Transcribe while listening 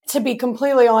to be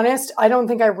completely honest, I don't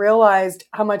think I realized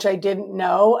how much I didn't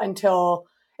know until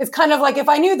it's kind of like, if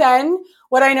I knew then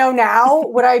what I know now,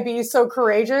 would I be so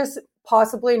courageous?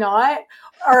 Possibly not.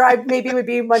 Or I maybe would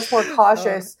be much more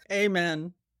cautious.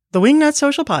 Amen. The Wingnut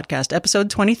Social Podcast, episode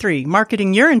 23,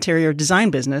 Marketing Your Interior Design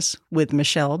Business with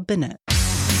Michelle Bennett.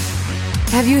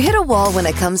 Have you hit a wall when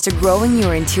it comes to growing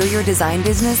your interior design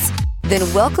business? Then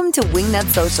welcome to Wingnut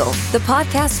Social, the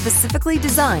podcast specifically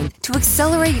designed to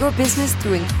accelerate your business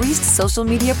through increased social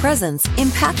media presence,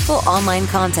 impactful online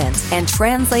content, and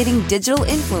translating digital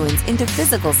influence into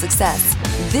physical success.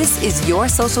 This is your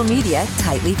social media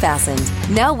tightly fastened.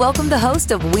 Now welcome the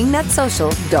host of Wingnut Social,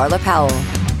 Darla Powell.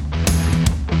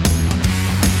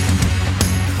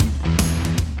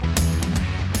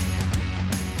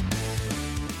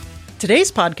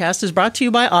 Today's podcast is brought to you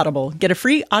by Audible. Get a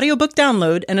free audiobook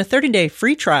download and a 30-day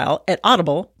free trial at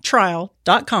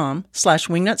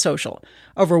audibletrial.com/wingnutsocial.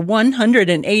 Over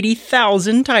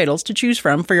 180,000 titles to choose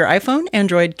from for your iPhone,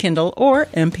 Android, Kindle, or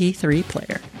MP3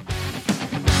 player.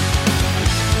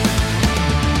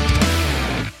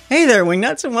 Hey there,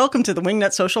 Wingnuts, and welcome to the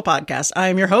Wingnut Social Podcast. I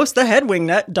am your host, the head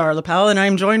Wingnut, Darla Powell, and I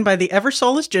am joined by the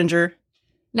ever-soulless ginger,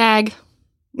 Nag.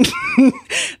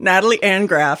 Natalie Ann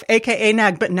Graff, a.k.a.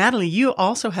 Nag. But Natalie, you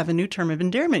also have a new term of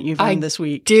endearment you've learned this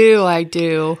week. I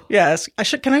do. Yes.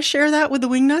 Can I share that with the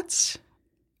Wingnuts?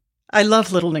 I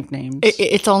love little nicknames.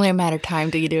 It's only a matter of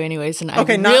time till you do anyways, and I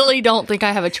really don't think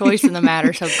I have a choice in the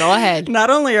matter, so go ahead. Not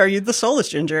only are you the soulless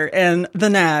ginger and the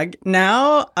Nag,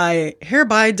 now I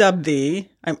hereby dub thee,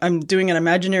 I'm doing an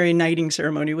imaginary knighting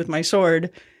ceremony with my sword,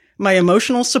 my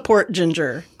emotional support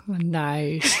ginger.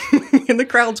 Nice. And the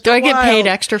crowd's Do I get paid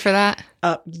extra for that?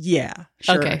 Yeah.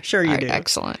 Sure. Okay. Sure you do.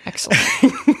 Excellent.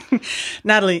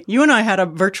 Natalie, you and I had a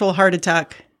virtual heart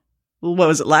attack, what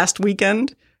was it, last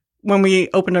weekend? When we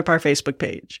opened up our Facebook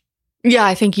page. Yeah,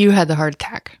 I think you had the heart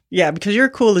attack. Yeah, because you're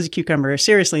cool as a cucumber.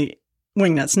 Seriously,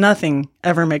 Wingnuts, nothing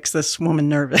ever makes this woman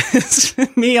nervous.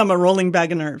 Me, I'm a rolling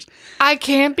bag of nerves. I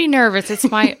can't be nervous. It's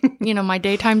my, my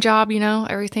daytime job,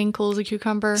 everything cool as a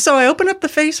cucumber. So I open up the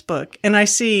Facebook and I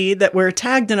see that we're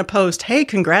tagged in a post. Hey,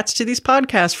 congrats to these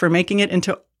podcasts for making it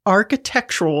into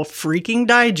Architectural Freaking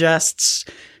Digest's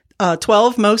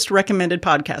 12 most recommended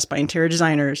podcasts by interior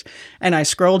designers. And I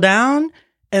scroll down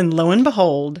and lo and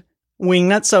behold,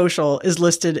 Wingnut Social is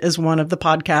listed as one of the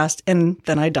podcasts, and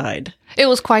then I died. It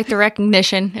was quite the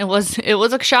recognition. It was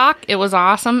a shock. It was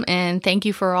awesome, and thank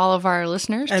you for all of our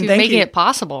listeners for making it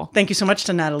possible. Thank you so much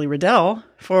to Natalie Riddell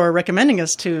for recommending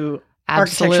us to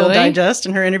Absolutely. Architectural Digest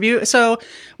in her interview. So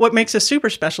what makes us super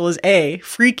special is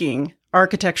freaking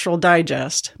Architectural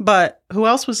Digest, but who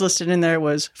else was listed in there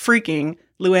was freaking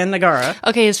Luann Nagara.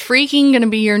 Okay, is freaking going to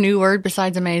be your new word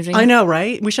besides amazing? I know,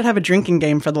 right? We should have a drinking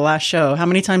game for the last show. How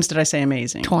many times did I say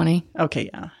amazing? 20.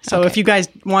 Okay, yeah. So if you guys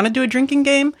want to do a drinking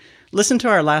game, listen to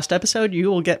our last episode.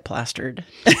 You will get plastered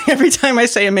every time I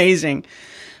say amazing.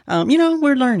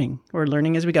 We're learning. We're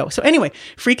learning as we go. So anyway,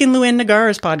 freaking Luann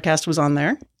Nagara's podcast was on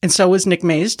there. And so was Nick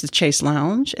Mays, The Chase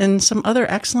Lounge, and some other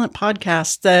excellent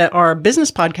podcasts that are business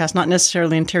podcasts, not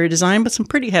necessarily interior design, but some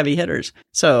pretty heavy hitters.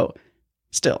 So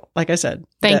still, like I said.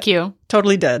 Thank you.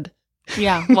 Totally dead.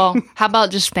 Yeah. Well, how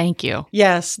about just thank you?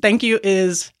 Yes. Thank you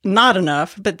is not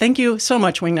enough, but thank you so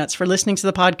much, Wingnuts, for listening to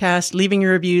the podcast, leaving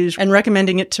your reviews, and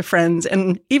recommending it to friends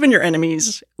and even your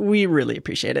enemies. We really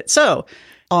appreciate it. So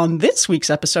on this week's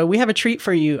episode, we have a treat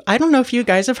for you. I don't know if you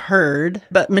guys have heard,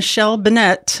 but Michelle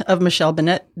Bennett of Michelle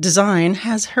Bennett Design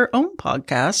has her own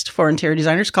podcast for interior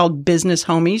designers called Business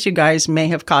Homies. You guys may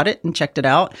have caught it and checked it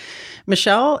out.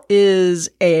 Michelle is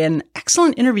an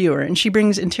excellent interviewer, and she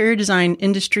brings interior design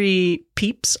industry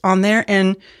peeps on there.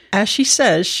 And as she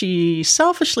says, she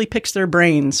selfishly picks their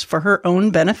brains for her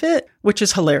own benefit, which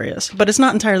is hilarious. But it's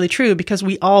not entirely true because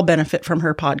we all benefit from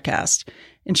her podcast.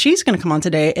 And she's going to come on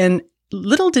today. And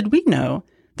little did we know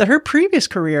that her previous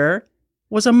career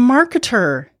was a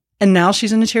marketer. And now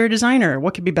she's an interior designer.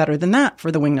 What could be better than that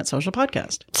for the Wingnut Social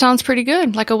Podcast? Sounds pretty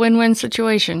good. Like a win-win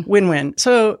situation. Win-win.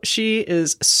 So she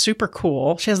is super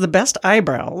cool. She has the best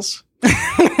eyebrows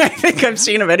I think I've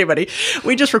seen of anybody.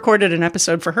 We just recorded an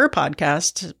episode for her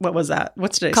podcast. What was that?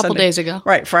 What's today? A couple Sunday? Days ago.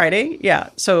 Right. Friday. Yeah.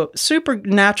 So super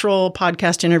natural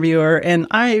podcast interviewer. And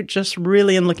I just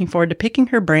really am looking forward to picking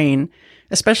her brain,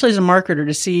 especially as a marketer,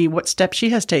 to see what steps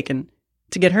she has taken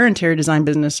to get her interior design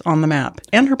business on the map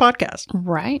and her podcast.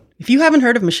 Right. If you haven't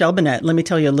heard of Michelle Bennett, let me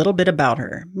tell you a little bit about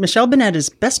her. Michelle Bennett is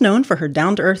best known for her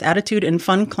down-to-earth attitude and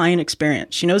fun client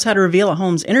experience. She knows how to reveal a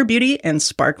home's inner beauty and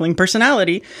sparkling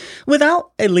personality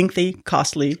without a lengthy,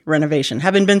 costly renovation.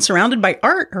 Having been surrounded by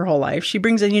art her whole life, she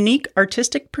brings a unique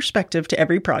artistic perspective to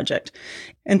every project.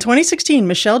 In 2016,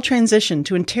 Michelle transitioned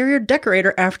to interior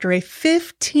decorator after a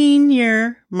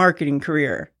 15-year marketing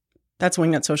career. That's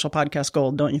Wingnut Social Podcast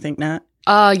gold, don't you think, Nat?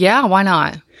 Yeah, why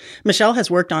not? Michelle has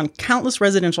worked on countless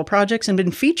residential projects and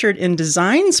been featured in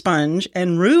Design Sponge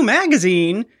and Rue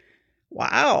magazine.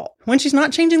 Wow. When she's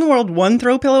not changing the world one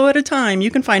throw pillow at a time,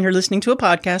 you can find her listening to a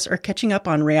podcast or catching up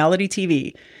on reality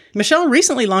TV. Michelle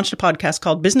recently launched a podcast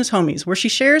called Business Homies, where she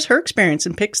shares her experience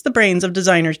and picks the brains of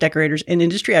designers, decorators, and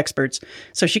industry experts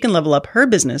so she can level up her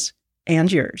business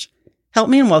and yours. Help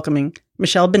me in welcoming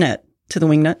Michelle Bennett to the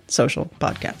Wingnut Social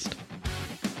Podcast.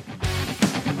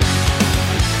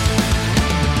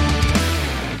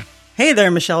 Hey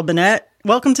there, Michelle Bennett.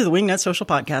 Welcome to the Wingnut Social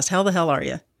Podcast. How the hell are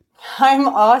you? I'm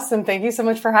awesome. Thank you so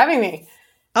much for having me.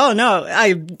 Oh, no,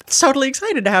 I'm totally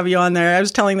excited to have you on there. I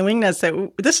was telling the Wingnuts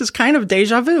that this is kind of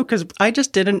deja vu because I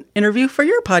just did an interview for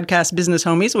your podcast, Business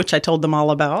Homies, which I told them all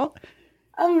about.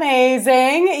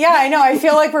 Amazing. Yeah, I know. I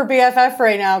feel like we're BFF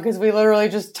right now because we literally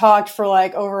just talked for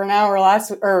like over an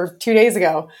hour 2 days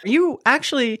ago. You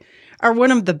actually are one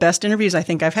of the best interviews I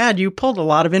think I've had. You pulled a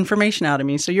lot of information out of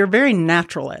me, so you're very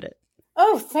natural at it.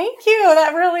 Oh, thank you.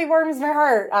 That really warms my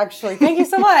heart, actually. Thank you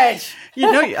so much.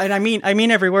 And I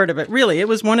mean every word of it. Really, it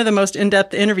was one of the most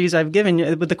in-depth interviews I've given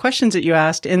you with the questions that you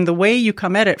asked and the way you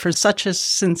come at it for such a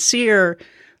sincere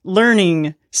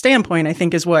learning standpoint, I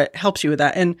think is what helps you with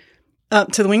that. And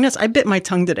to the Wingnuts, I bit my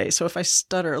tongue today. So if I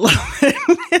stutter a little bit,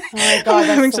 oh my God, I'm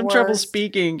having some trouble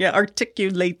speaking,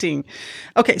 articulating.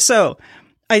 Okay. So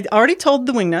I already told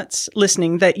the Wingnuts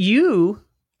listening that you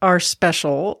are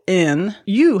special in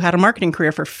you had a marketing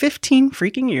career for 15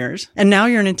 freaking years. And now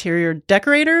you're an interior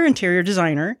decorator, interior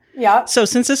designer. Yeah. So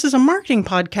since this is a marketing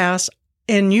podcast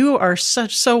and you are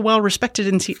so well respected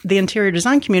in the interior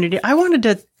design community, I wanted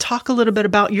to talk a little bit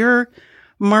about your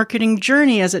marketing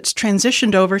journey as it's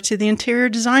transitioned over to the interior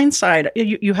design side.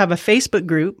 You have a Facebook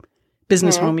group,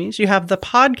 Business Homies. You have the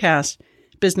podcast,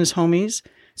 Business Homies.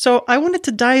 So I wanted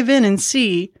to dive in and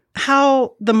see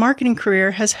how the marketing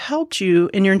career has helped you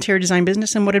in your interior design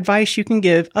business and what advice you can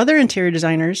give other interior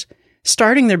designers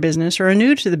starting their business or are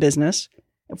new to the business,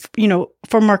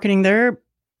 for marketing their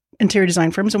interior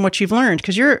design firms and what you've learned.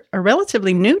 Because you're a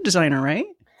relatively new designer, right?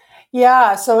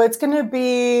 Yeah. So it's going to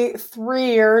be 3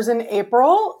 years in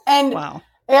April. And wow.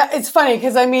 Yeah, it's funny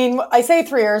because I say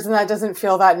 3 years and that doesn't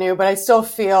feel that new, but I still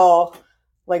feel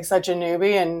like such a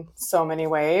newbie in so many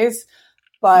ways.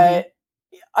 But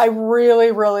I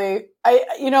really, really,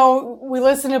 we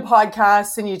listen to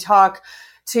podcasts and you talk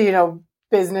to,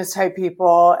 business type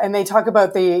people and they talk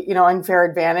about the, unfair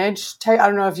advantage type. I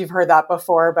don't know if you've heard that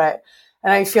before,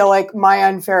 and I feel like my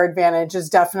unfair advantage is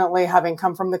definitely having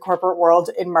come from the corporate world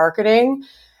in marketing.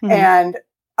 Mm-hmm. And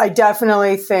I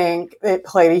definitely think it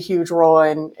played a huge role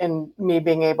in me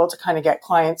being able to kind of get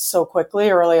clients so quickly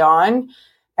early on.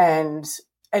 And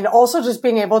also just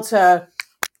being able to,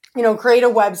 create a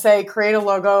website, create a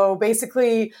logo,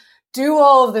 basically do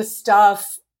all of this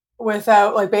stuff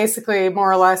without basically more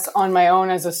or less on my own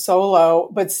as a solo,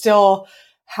 but still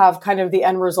have kind of the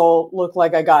end result look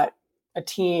like I got a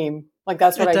team.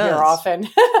 That's what I hear often.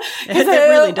 It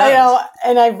really does.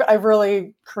 And I've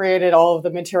really created all of the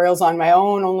materials on my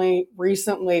own. Only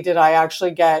recently did I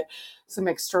actually get some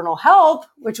external help,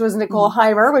 which was Nicole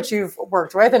Heimer, which you've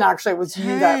worked with. And actually it was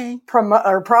you that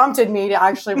prompted me to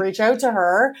actually reach out to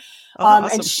her. Awesome.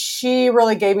 And she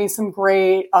really gave me some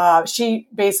great, she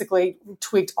basically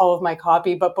tweaked all of my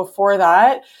copy. But before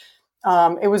that,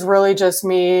 it was really just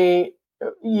me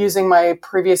using my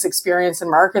previous experience in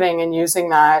marketing and using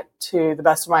that to the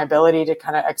best of my ability to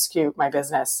kind of execute my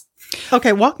business.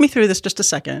 Okay. Walk me through this just a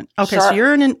second. Okay. Sure.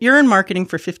 So you're in marketing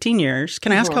for 15 years.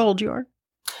 Can I ask how old you are?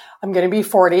 I'm going to be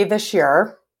 40 this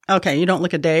year. Okay. You don't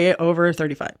look a day over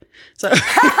 35. So,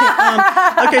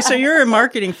 okay. So you're in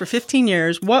marketing for 15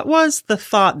 years. What was the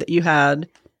thought that you had?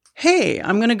 Hey,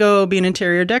 I'm going to go be an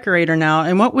interior decorator now.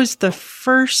 And what was the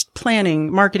first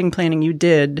marketing planning you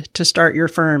did to start your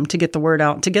firm, to get the word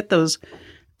out, to get those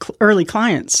early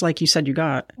clients like you said you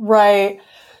got? Right.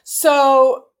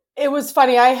 So it was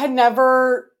funny. I had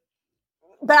never,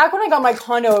 back when I got my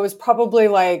condo, it was probably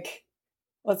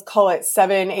let's call it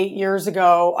 7-8 years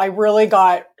ago. I really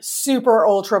got super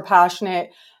ultra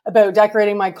passionate about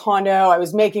decorating my condo. I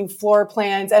was making floor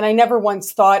plans, and I never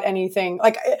once thought anything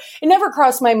like it never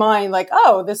crossed my mind like,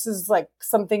 oh, this is like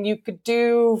something you could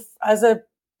do as a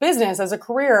business, as a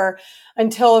career,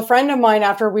 until a friend of mine,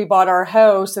 after we bought our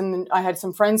house and I had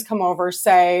some friends come over,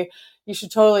 say, you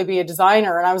should totally be a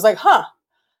designer. And I was like, huh.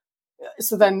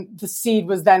 So then the seed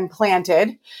was then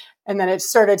planted, and then it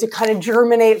started to kind of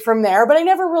germinate from there. But I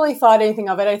never really thought anything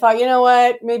of it. I thought, you know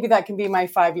what, maybe that can be my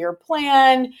 5-year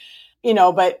plan,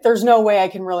 but there's no way I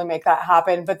can really make that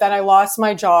happen. But then I lost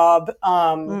my job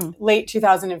late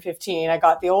 2015. I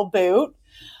got the old boot.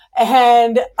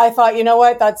 And I thought, you know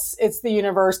what, it's the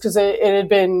universe, because it had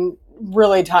been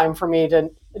really time for me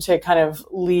to kind of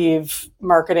leave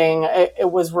marketing.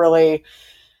 It was really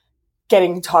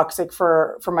getting toxic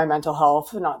for my mental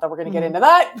health. Not that we're going to get into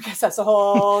that, because that's a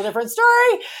whole different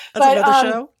story. That's another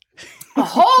show. A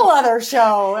whole other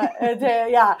show.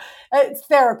 Yeah, it's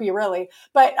therapy, really.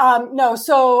 But no,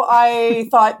 so I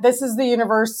thought, this is the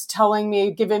universe telling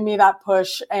me, giving me that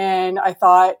push. And I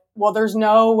thought, well, there's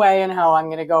no way in hell I'm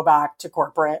going to go back to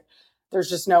corporate. There's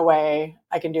just no way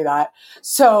I can do that.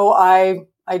 So I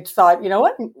thought, you know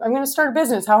what? I'm going to start a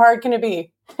business. How hard can it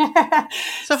be?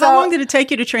 So how long did it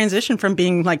take you to transition from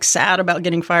being like sad about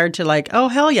getting fired to like, oh,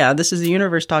 hell yeah, this is the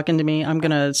universe talking to me. I'm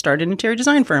going to start an interior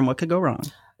design firm. What could go wrong?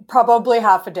 Probably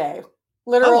half a day,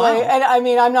 literally. Oh, wow. And I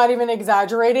mean, I'm not even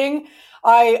exaggerating.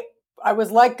 I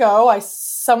was let go. I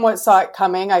somewhat saw it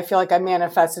coming. I feel like I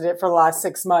manifested it for the last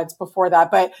 6 months before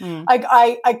that. But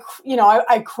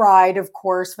I cried, of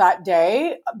course, that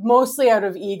day, mostly out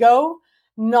of ego,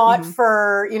 not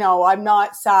for, I'm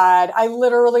not sad. I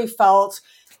literally felt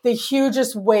the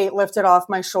hugest weight lifted off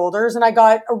my shoulders, and I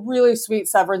got a really sweet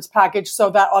severance package.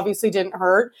 So that obviously didn't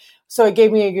hurt. So it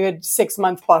gave me a good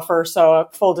 6-month buffer. So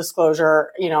full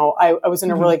disclosure, I was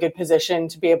in a really good position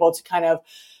to be able to kind of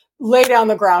lay down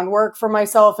the groundwork for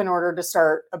myself in order to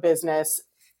start a business.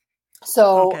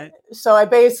 So I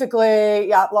basically,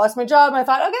 lost my job, and I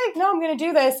thought, okay, no, I'm going to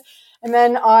do this. And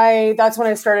then that's when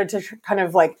I started to kind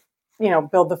of like,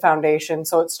 build the foundation.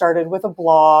 So it started with a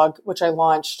blog, which I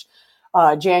launched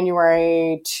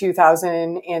January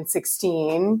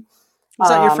 2016. Was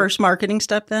that your first marketing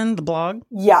step then, the blog?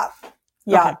 Yeah.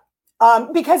 Okay.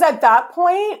 Because at that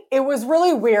point, it was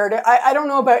really weird. I don't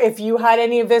know about if you had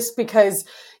any of this, because,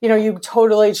 you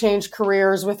totally changed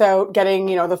careers without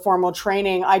getting, the formal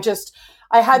training.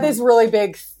 I had this really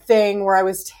big thing where I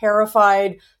was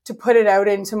terrified to put it out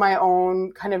into my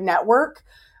own kind of network.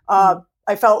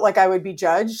 I felt like I would be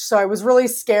judged. So I was really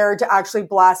scared to actually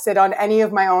blast it on any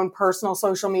of my own personal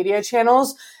social media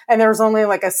channels. And there was only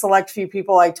like a select few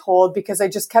people I told, because I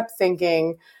just kept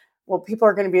thinking, well, people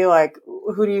are going to be like,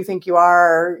 who do you think you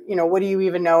are? What do you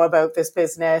even know about this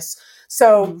business?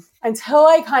 So until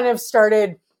I kind of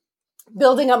started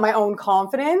building up my own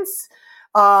confidence,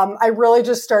 I really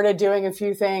just started doing a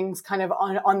few things kind of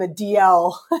on the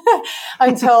DL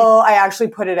until I actually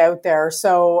put it out there.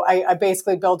 So I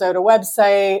basically built out a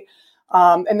website.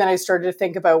 And then I started to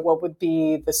think about what would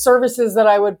be the services that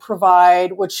I would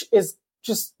provide, which is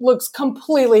just looks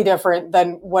completely different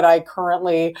than what I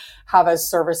currently have as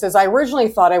services. I originally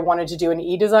thought I wanted to do an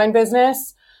e-design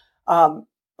business.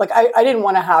 I didn't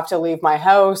want to have to leave my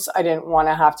house. I didn't want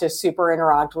to have to super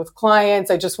interact with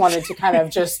clients. I just wanted to kind of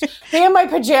just be in my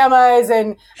pajamas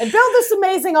and build this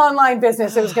amazing online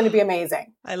business. It was going to be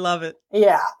amazing. I love it.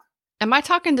 Yeah. Am I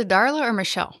talking to Darla or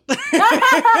Michelle? Is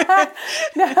that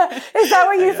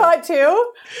what you thought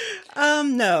too?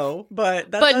 No, but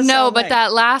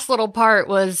that last little part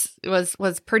was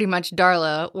pretty much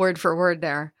Darla, word for word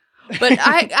there. But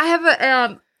I have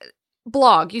a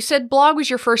blog. You said blog was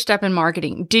your first step in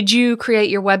marketing. Did you create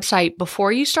your website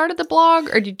before you started the blog,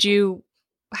 or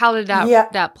how did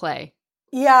that play?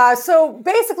 Yeah. So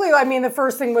basically, the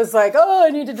first thing was like,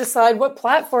 I need to decide what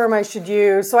platform I should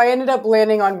use. So I ended up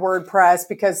landing on WordPress,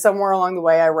 because somewhere along the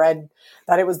way I read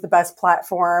that it was the best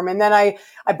platform. And then I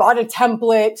bought a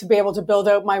template to be able to build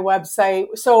out my website.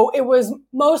 So it was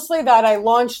mostly that I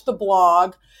launched the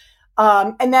blog.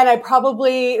 And then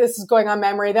this is going on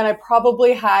memory, then I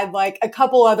probably had like a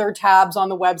couple other tabs on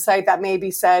the website that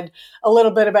maybe said a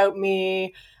little bit about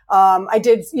me. I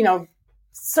did,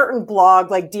 certain blog,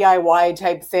 like DIY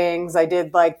type things. I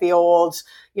did like the old,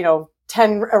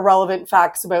 10 irrelevant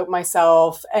facts about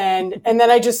myself. And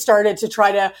then I just started to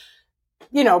try to,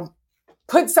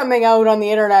 put something out on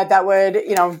the internet that would,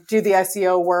 do the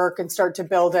SEO work and start to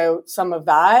build out some of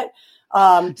that.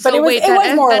 But it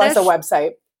was more or less a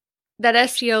website. That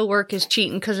SEO work is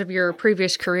cheating because of your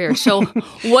previous career. So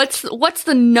what's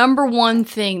the number one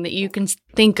thing that you can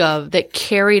think of that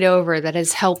carried over that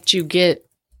has helped you get,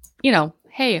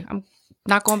 hey, I'm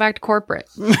not going back to corporate.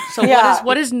 So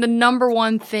what is the number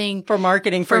one thing for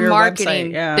marketing for your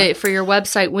website? Yeah. For your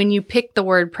website when you picked the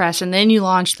WordPress and then you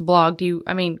launched the blog?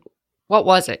 What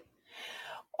was it?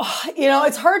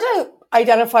 It's hard to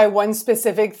identify one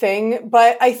specific thing,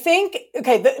 but I think,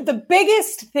 the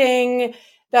biggest thing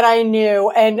that I knew,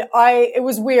 and it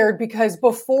was weird because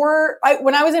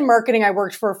when I was in marketing, I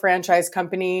worked for a franchise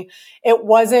company. It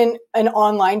wasn't an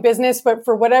online business, but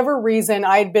for whatever reason,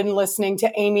 I'd been listening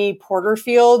to Amy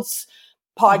Porterfield's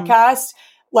podcast,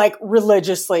 like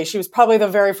religiously. She was probably the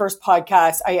very first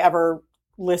podcast I ever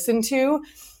listened to.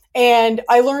 And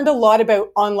I learned a lot about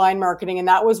online marketing. And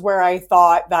that was where I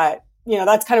thought that,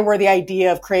 that's kind of where the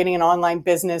idea of creating an online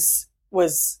business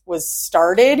was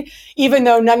started, even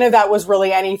though none of that was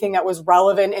really anything that was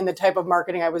relevant in the type of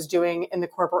marketing I was doing in the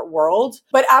corporate world.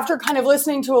 But after kind of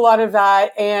listening to a lot of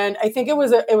that, and I think it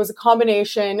was a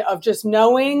combination of just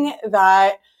knowing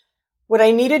that what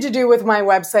I needed to do with my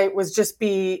website was just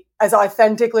be as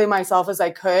authentically myself as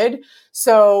I could.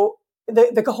 So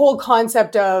the whole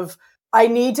concept of I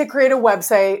need to create a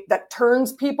website that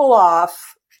turns people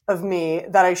off of me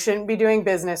that I shouldn't be doing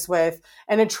business with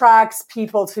and attracts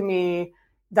people to me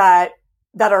that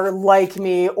are like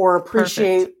me or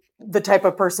appreciate the type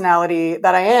of personality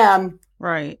that I am.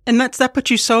 Right. And that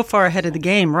puts you so far ahead of the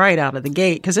game right out of the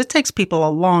gate, because it takes people a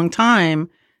long time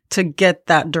to get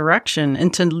that direction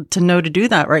and to know to do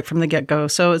that right from the get-go.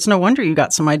 So it's no wonder you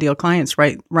got some ideal clients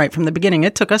right from the beginning.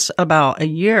 It took us about a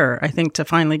year, I think, to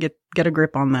finally get a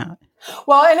grip on that.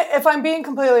 Well, and if I'm being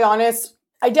completely honest,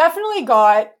 I definitely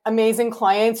got amazing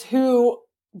clients who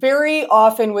very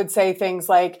often would say things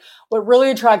like, what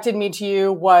really attracted me to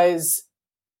you was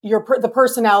the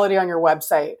personality on your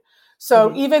website.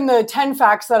 So even the 10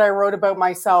 facts that I wrote about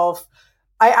myself,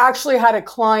 I actually had a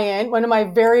client, one of my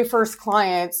very first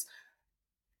clients,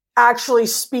 actually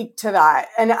speak to that.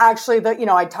 And actually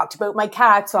I talked about my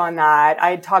cats on that.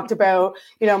 I talked about,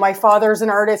 my father's an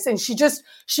artist, and she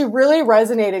really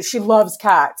resonated. She loves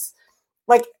cats,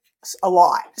 like a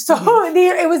lot. So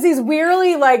it was these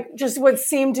weirdly, like, just what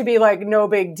seemed to be like no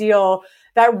big deal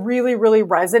that really, really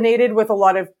resonated with a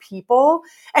lot of people.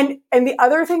 And the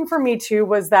other thing for me too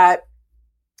was that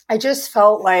I just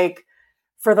felt like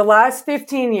for the last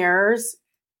 15 years,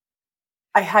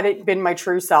 I hadn't been my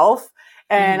true self.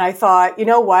 And I thought, you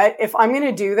know what, if I'm going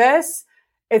to do this,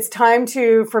 it's time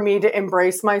for me to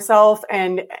embrace myself.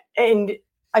 And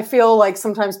I feel like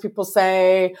sometimes people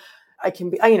say I can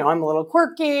be, I'm a little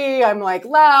quirky. I'm like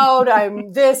loud.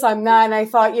 I'm this, I'm that. And I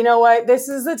thought, you know what, this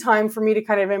is the time for me to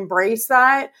kind of embrace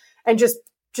that and just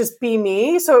be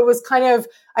me. So it was kind of,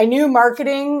 I knew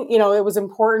marketing, it was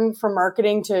important for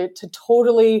marketing to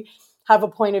totally have a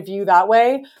point of view that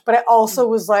way. But I also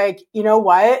was like, you know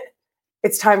what?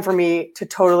 It's time for me to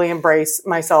totally embrace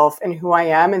myself and who I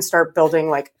am and start building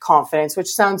like confidence,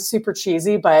 which sounds super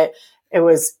cheesy, but it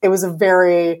was a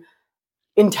very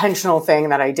intentional thing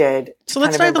that I did. So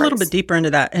let's dive a little bit deeper into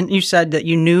that. And you said that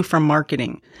you knew from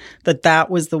marketing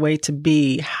that was the way to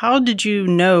be. How did you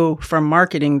know from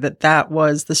marketing that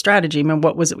was the strategy? I mean,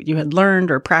 what was it you had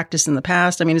learned or practiced in the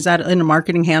past? I mean, is that in a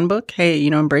marketing handbook? Hey,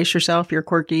 embrace yourself. You're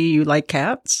quirky. You like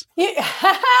cats. Yeah.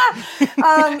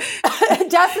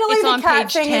 Definitely it's the cat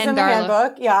thing 10, is in the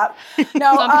handbook. Yeah.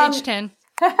 No, it's on page 10.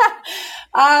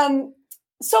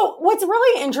 So what's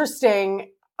really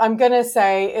interesting, I'm going to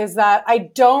say, is that I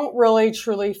don't really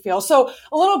truly feel. So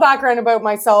a little background about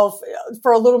myself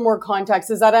for a little more context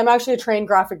is that I'm actually a trained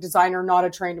graphic designer, not a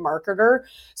trained marketer.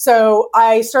 So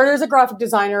I started as a graphic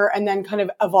designer and then kind of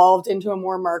evolved into a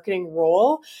more marketing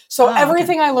role. So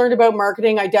everything I learned about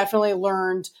marketing, I definitely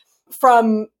learned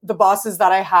from the bosses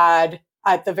that I had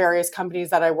at the various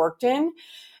companies that I worked in.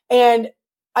 And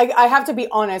I have to be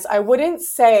honest, I wouldn't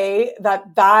say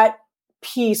that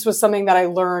piece was something that I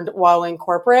learned while in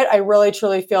corporate. I really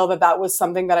truly feel that was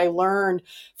something that I learned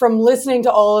from listening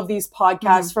to all of these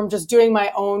podcasts, from just doing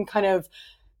my own kind of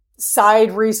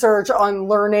side research on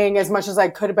learning as much as I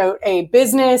could about A,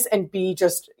 business, and B,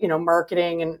 just,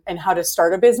 marketing and how to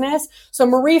start a business. So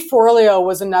Marie Forleo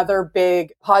was another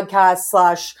big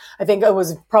podcast / I think it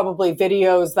was probably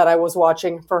videos that I was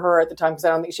watching for her at the time, because I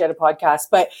don't think she had a podcast,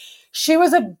 but she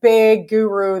was a big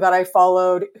guru that I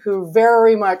followed who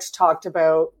very much talked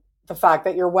about the fact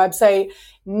that your website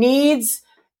needs,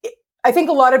 I think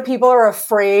a lot of people are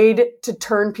afraid to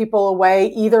turn people away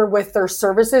either with their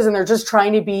services, and they're just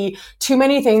trying to be too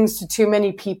many things to too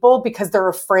many people because they're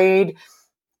afraid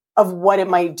of what it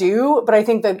might do. But I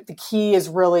think that the key is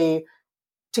really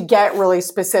to get really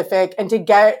specific and to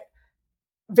get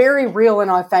very real and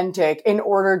authentic in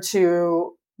order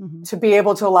to be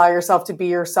able to allow yourself to be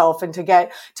yourself and to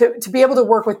get to be able to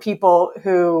work with people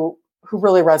who who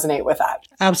really resonate with that.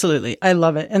 Absolutely. I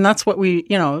love it. And that's what we,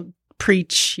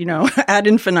 preach, ad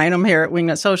infinitum here at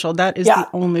Wingnut Social. That is the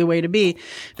only way to be,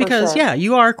 because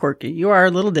you are quirky, you are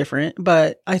a little different,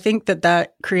 but I think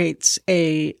that creates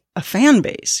a fan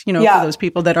base, for those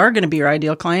people that are going to be your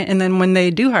ideal client. And then when they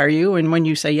do hire you and when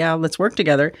you say, yeah, let's work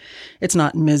together, it's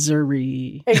not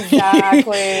misery.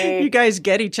 Exactly. You guys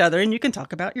get each other and you can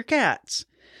talk about your cats.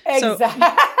 Exactly.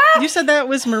 So, you said that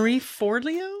was Marie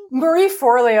Forleo? Marie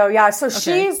Forleo, yeah. So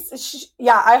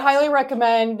I highly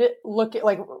recommend looking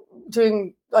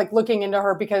into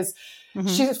her, because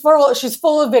she's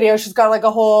full of videos. She's got like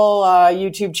a whole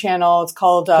YouTube channel. It's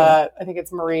called I think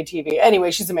it's Marie TV.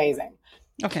 Anyway, she's amazing.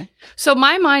 Okay. So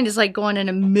my mind is like going in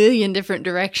a million different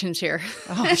directions here.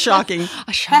 Oh, shocking.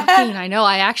 Shocking. I know.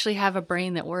 I actually have a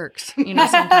brain that works,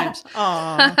 sometimes.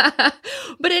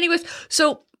 But anyways,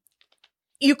 so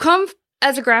you come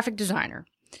as a graphic designer.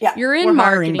 Yeah. You're in We're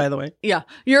marketing. hiring, by the way. Yeah.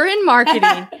 You're in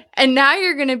marketing and now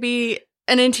you're going to be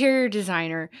an interior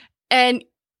designer. And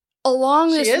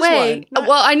along this way,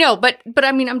 well, I know, but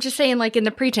I mean, I'm just saying, like, in the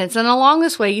pretense, and along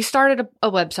this way, you started a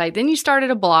website, then you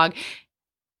started a blog,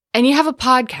 and you have a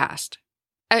podcast.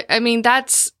 I mean,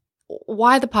 that's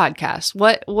why the podcast.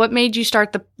 What made you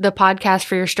start the podcast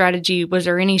for your strategy? Was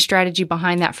there any strategy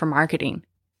behind that for marketing?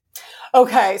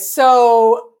 Okay,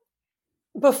 so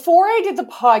before I did the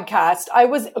podcast, I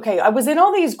was in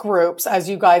all these groups, as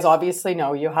you guys obviously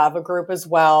know. You have a group as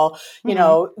well,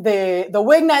 the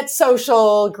Wingnut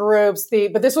Social groups,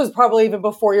 but this was probably even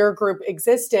before your group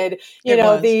existed,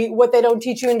 what they don't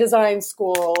teach you in design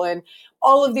school and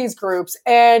all of these groups.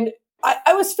 And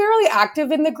I was fairly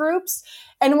active in the groups.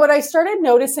 And what I started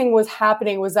noticing was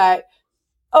happening was that,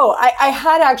 I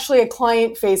had actually a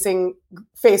client-facing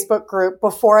Facebook group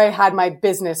before I had my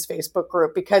business Facebook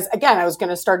group, because again, I was going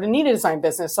to start a Nina design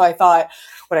business. So I thought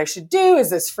what I should do is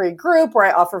this free group where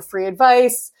I offer free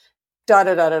advice,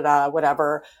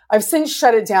 whatever. I've since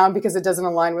shut it down because it doesn't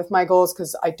align with my goals,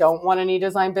 because I don't want any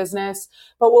design business.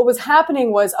 But what was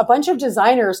happening was a bunch of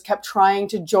designers kept trying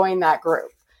to join that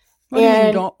group. What do you mean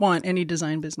you don't want any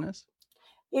design business?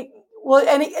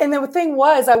 And the thing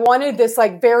was, I wanted this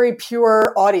like very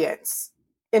pure audience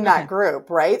in that group,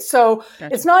 right? So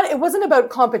it wasn't about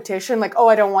competition, like,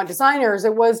 I don't want designers.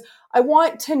 It was, I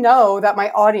want to know that my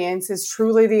audience is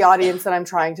truly the audience that I'm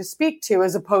trying to speak to,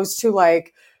 as opposed to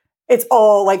like, it's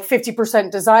all like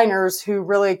 50% designers who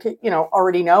really,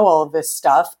 already know all of this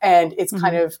stuff. And it's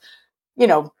kind of,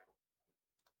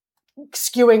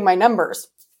 skewing my numbers.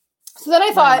 So then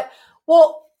I thought,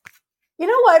 well, you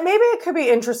know what? Maybe it could be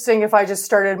interesting if I just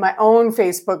started my own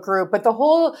Facebook group, but the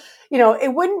whole,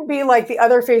 it wouldn't be like the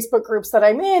other Facebook groups that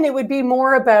I'm in. It would be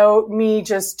more about me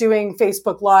just doing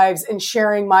Facebook Lives and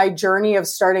sharing my journey of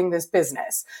starting this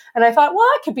business. And I thought, well,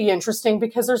 that could be interesting,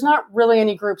 because there's not really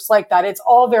any groups like that. It's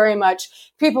all very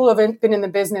much people who have been in the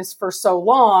business for so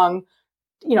long,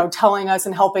 telling us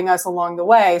and helping us along the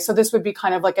way. So this would be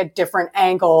kind of like a different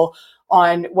angle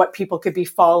on what people could be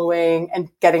following and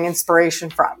getting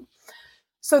inspiration from.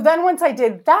 So then once I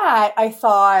did that, I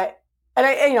thought, and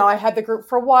I had the group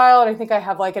for a while, and I think I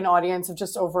have like an audience of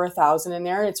just over 1,000 in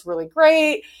there. And it's really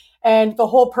great. And the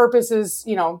whole purpose is,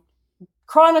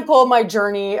 chronicle my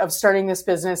journey of starting this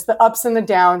business, the ups and the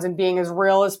downs, and being as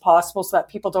real as possible so that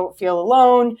people don't feel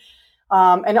alone.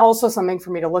 And also something for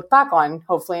me to look back on,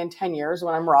 hopefully in 10 years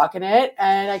when I'm rocking it,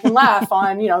 and I can laugh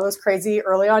on, those crazy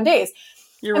early on days.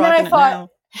 You're rocking it now.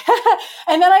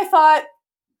 And then I thought,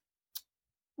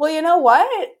 well, you know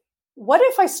what? What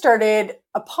if I started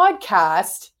a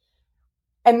podcast?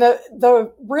 And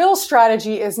the real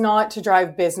strategy is not to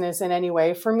drive business in any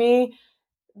way for me.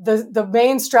 The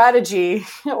main strategy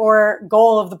or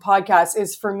goal of the podcast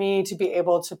is for me to be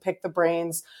able to pick the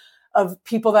brains of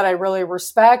people that I really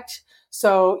respect.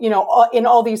 So, in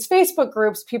all these Facebook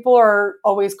groups, people are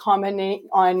always commenting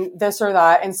on this or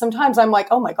that. And sometimes I'm like,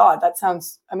 oh my God, that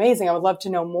sounds amazing. I would love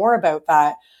to know more about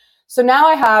that. So now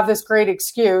I have this great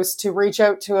excuse to reach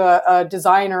out to a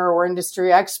designer or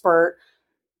industry expert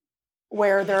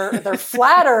where they're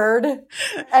flattered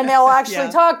and they'll actually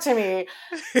talk to me,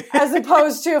 as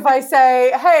opposed to if I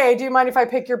say, hey, do you mind if I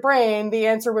pick your brain? The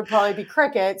answer would probably be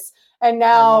crickets. And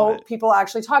now people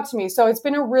actually talk to me. So it's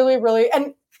been a really, really,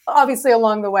 and obviously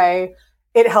along the way,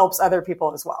 it helps other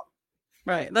people as well.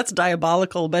 Right. That's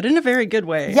diabolical, but in a very good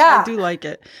way. Yeah. I do like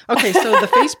it. Okay. So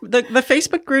the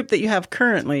Facebook group that you have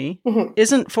currently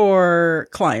isn't for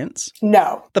clients.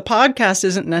 No. The podcast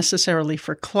isn't necessarily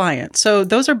for clients. So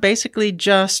those are basically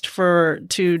just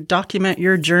to document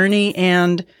your journey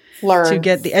and Learn. to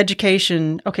get the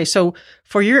education. Okay. So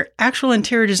for your actual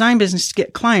interior design business to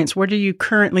get clients, what are you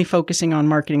currently focusing on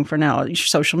marketing for now? Your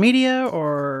social media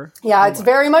or? Yeah, it's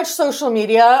very much social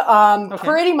media.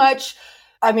 Pretty much.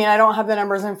 I mean, I don't have the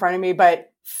numbers in front of me,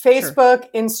 but Facebook,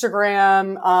 sure.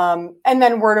 Instagram, and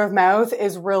then word of mouth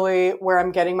is really where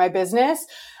I'm getting my business.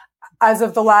 As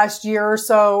of the last year or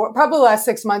so, probably the last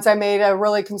 6 months, I made a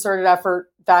really concerted effort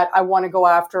that I want to go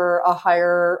after a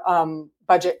higher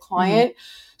budget client.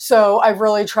 Mm-hmm. So I've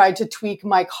really tried to tweak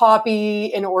my copy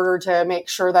in order to make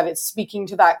sure that it's speaking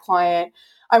to that client.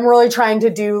 I'm really trying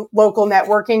to do local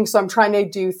networking. So I'm trying to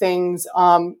do things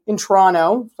in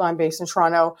Toronto. So I'm based in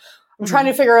Toronto. I'm trying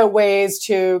to figure out ways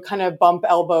to kind of bump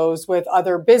elbows with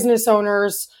other business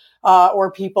owners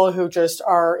or people who just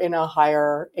are in a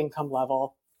higher income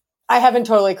level. I haven't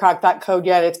totally cracked that code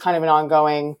yet. It's kind of an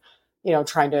ongoing,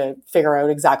 trying to figure out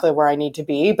exactly where I need to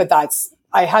be. But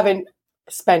I haven't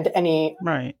spent any,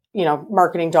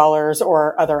 marketing dollars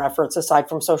or other efforts aside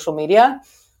from social media.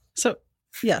 So,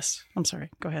 yes, I'm sorry.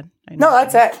 Go ahead. No,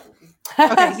 that's it.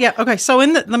 Okay. Yeah. Okay. So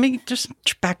let me just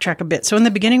backtrack a bit. So in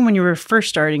the beginning, when you were first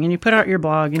starting and you put out your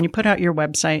blog and you put out your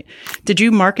website, did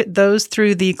you market those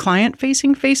through the client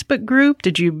facing Facebook group?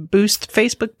 Did you boost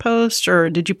Facebook posts or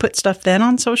did you put stuff then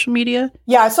on social media?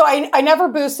 Yeah. So I never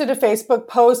boosted a Facebook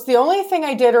post. The only thing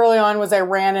I did early on was I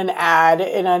ran an ad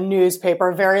in a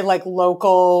newspaper, very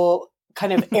local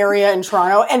kind of area in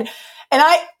Toronto. And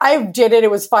I did it.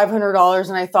 It was $500.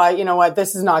 And I thought, you know what,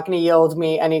 this is not going to yield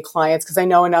me any clients because I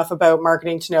know enough about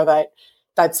marketing to know that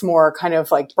that's more kind of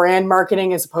like brand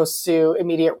marketing as opposed to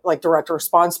immediate direct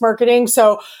response marketing.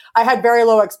 So I had very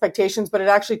low expectations, but it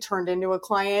actually turned into a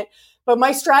client. But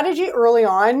my strategy early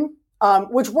on,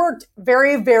 which worked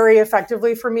very, very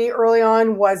effectively for me early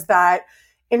on, was that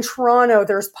in Toronto,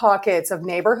 there's pockets of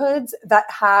neighborhoods that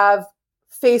have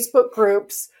Facebook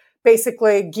groups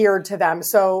basically geared to them.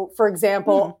 So for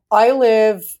example, I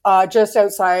live just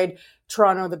outside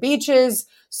Toronto, the beaches.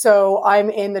 So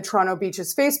I'm in the Toronto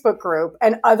Beaches Facebook group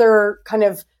and other kind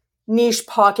of niche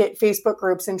pocket Facebook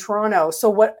groups in Toronto. So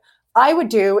what I would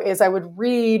do is I would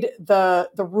read the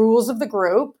rules of the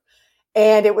group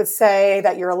and it would say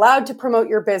that you're allowed to promote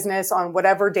your business on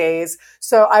whatever days.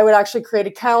 So I would actually create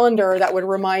a calendar that would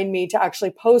remind me to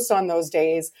actually post on those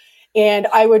days. And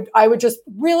I would just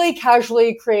really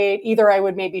casually create, either I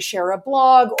would maybe share a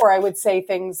blog or I would say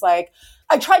things like,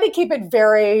 I try to keep it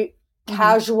very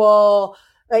casual,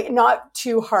 not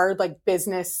too hard,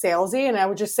 business salesy. And I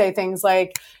would just say things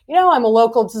like, I'm a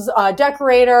local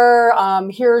decorator.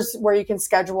 Here's where you can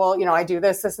schedule, I do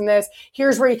this, this, and this.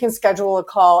 Here's where you can schedule a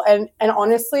call. And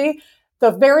honestly,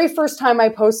 the very first time I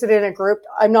posted in a group,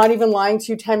 I'm not even lying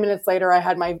to you, 10 minutes later,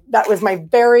 that was my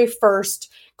very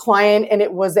first client and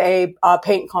it was a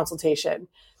paint consultation.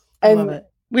 And I love it.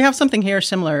 We have something here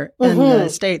similar in the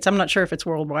States. I'm not sure if it's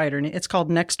worldwide or not. It's called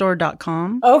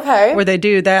nextdoor.com. Okay. Where they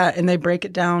do that and they break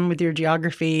it down with your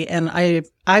geography. And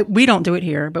we don't do it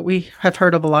here, but we have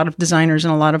heard of a lot of designers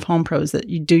and a lot of home pros that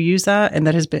you do use that and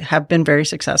that have been very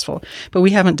successful, but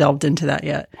we haven't delved into that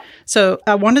yet. So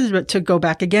I wanted to go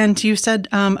back again to you said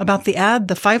about the ad,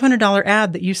 the $500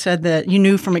 ad that you said that you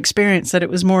knew from experience that it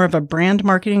was more of a brand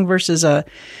marketing versus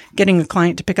getting a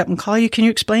client to pick up and call you. Can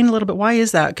you explain a little bit why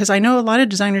is that? Because I know a lot of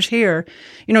designers here,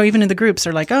 even in the groups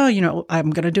are like, oh,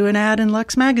 I'm going to do an ad in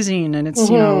Lux Magazine and it's,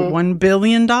 $1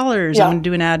 billion. Yeah. I'm going to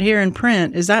do an ad here in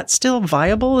print. Is that still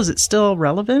viable? Is it still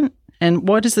relevant? And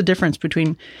what is the difference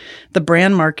between the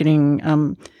brand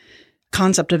marketing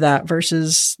concept of that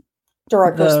versus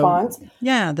direct response?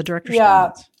 Yeah, the direct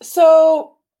response. Yeah.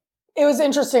 So it was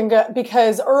interesting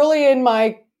because early in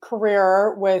my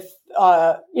career with,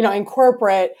 in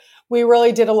corporate, we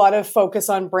really did a lot of focus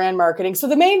on brand marketing. So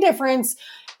the main difference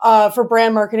for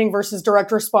brand marketing versus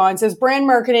direct response is brand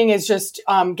marketing is just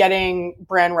getting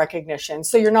brand recognition.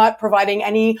 So you're not providing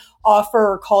any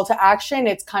offer or call to action.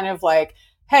 It's kind of like,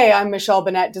 hey, I'm Michelle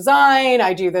Bennett Design.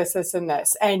 I do this, this, and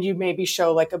this. And you maybe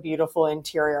show a beautiful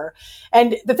interior.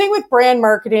 And the thing with brand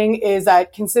marketing is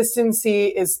that consistency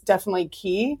is definitely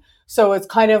key. So it's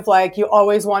kind of like you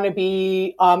always want to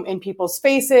be in people's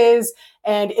faces.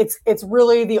 And it's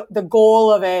really the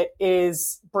goal of it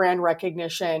is brand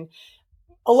recognition.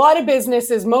 A lot of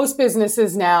businesses, most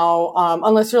businesses now,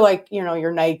 unless you're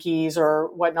your Nikes or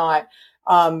whatnot,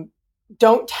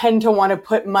 don't tend to want to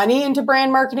put money into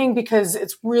brand marketing because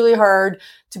it's really hard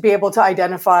to be able to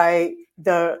identify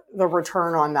the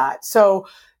return on that. So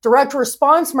direct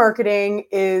response marketing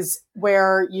is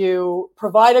where you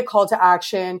provide a call to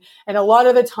action. And a lot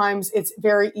of the times it's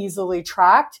very easily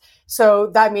tracked.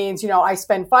 So that means, I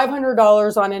spend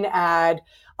 $500 on an ad.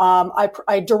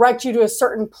 I direct you to a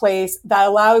certain place that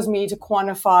allows me to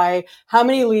quantify how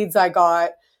many leads I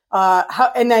got,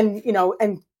 and then,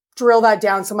 and drill that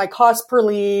down. So my cost per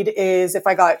lead is, if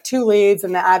I got 2 leads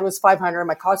and the ad was $500,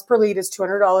 my cost per lead is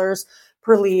 $200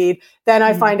 per lead. Then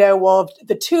I find out, well, if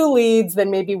the 2 leads,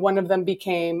 then maybe one of them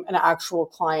became an actual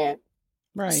client.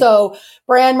 Right. So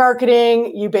brand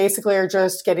marketing, you basically are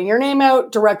just getting your name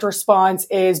out. Direct response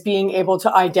is being able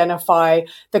to identify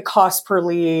the cost per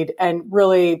lead and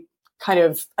really kind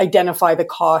of identify the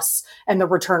costs and the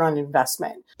return on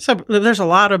investment. So there's a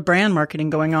lot of brand marketing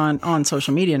going on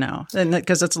social media now. And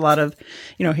because it's a lot of,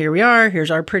 here we are, here's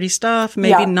our pretty stuff.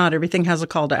 Maybe not everything has a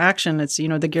call to action. It's,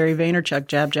 the Gary Vaynerchuk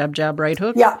jab, jab, jab, right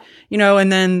hook. Yeah.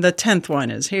 And then the 10th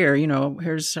one is here,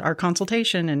 here's our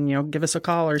consultation and, give us a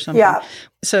call or something. Yeah.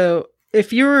 So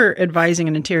if you were advising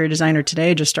an interior designer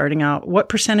today, just starting out, what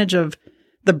percentage of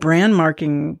the brand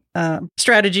marketing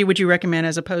strategy would you recommend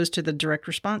as opposed to the direct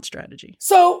response strategy?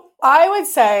 So I would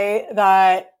say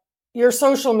that your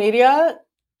social media,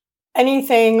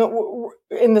 anything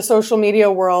in the social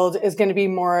media world is going to be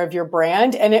more of your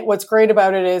brand. And what's great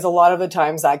about it is a lot of the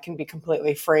times that can be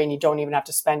completely free and you don't even have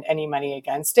to spend any money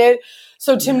against it.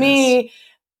 So to me,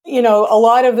 a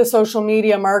lot of the social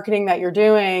media marketing that you're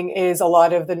doing is a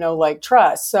lot of the know, like,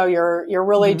 trust. So you're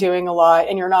really doing a lot,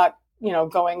 and you're not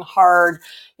going hard,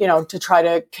 to try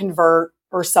to convert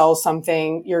or sell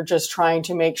something. You're just trying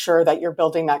to make sure that you're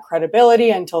building that credibility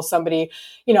until somebody,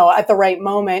 at the right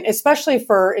moment, especially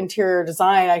for interior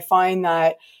design, I find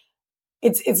that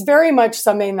it's very much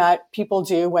something that people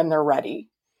do when they're ready.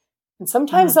 And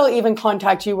sometimes they'll even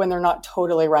contact you when they're not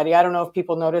totally ready. I don't know if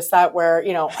people notice that, where,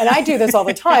 and I do this all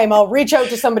the time. I'll reach out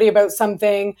to somebody about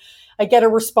something, I get a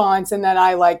response, and then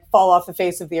I fall off the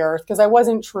face of the earth because I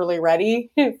wasn't truly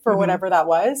ready for whatever that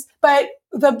was. But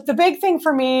the big thing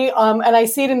for me, and I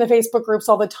see it in the Facebook groups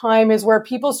all the time, is where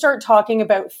people start talking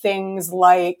about things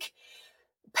like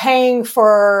paying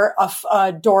for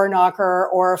a door knocker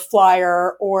or a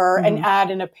flyer or an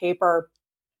ad in a paper.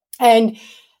 And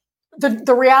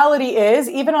the reality is,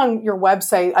 even on your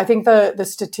website, I think the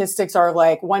statistics are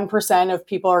 1% of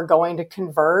people are going to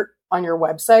convert on your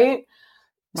website.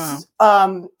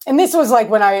 Wow. And this was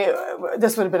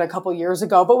this would have been a couple years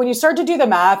ago, but when you start to do the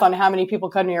math on how many people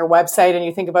come to your website and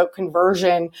you think about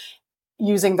conversion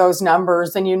using those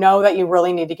numbers, then you know that you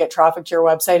really need to get traffic to your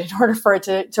website in order for it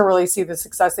to really see the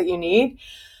success that you need.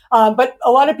 But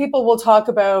a lot of people will talk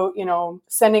about,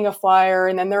 sending a flyer,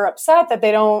 and then they're upset that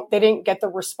they didn't get the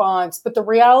response. But the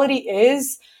reality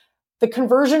is, the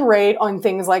conversion rate on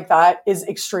things like that is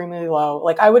extremely low.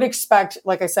 I would expect,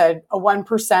 like I said, a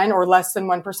 1% or less than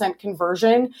 1%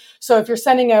 conversion. So if you're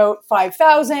sending out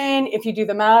 5,000, if you do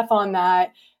the math on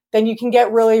that, then you can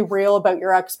get really real about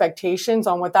your expectations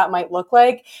on what that might look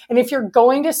like. And if you're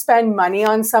going to spend money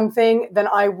on something, then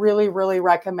I really, really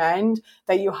recommend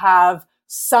that you have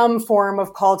some form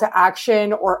of call to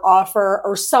action or offer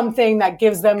or something that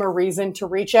gives them a reason to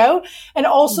reach out, and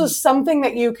also something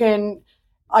that you can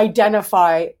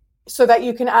identify so that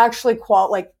you can actually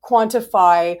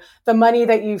quantify the money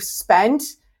that you've spent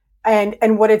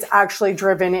and what it's actually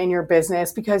driven in your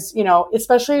business. Because,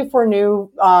 especially if we're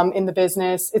new in the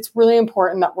business, it's really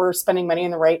important that we're spending money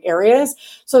in the right areas.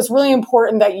 So it's really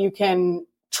important that you can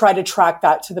try to track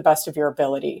that to the best of your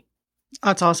ability.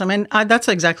 That's awesome. And that's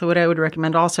exactly what I would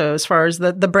recommend also as far as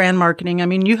the brand marketing. I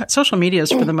mean, social media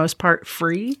is for the most part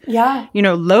free. Yeah.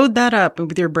 Load that up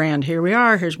with your brand. Here we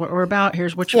are. Here's what we're about.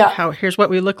 Here's what here's what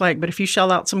we look like. But if you shell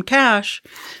out some cash,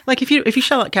 if you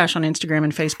shell out cash on Instagram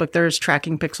and Facebook, there's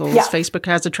tracking pixels. Yeah. Facebook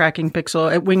has a tracking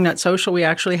pixel. At Wingnut Social, we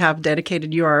actually have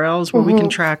dedicated URLs where we can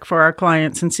track for our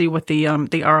clients and see what the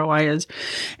ROI is.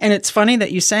 And it's funny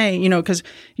that you say, because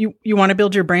you want to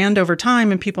build your brand over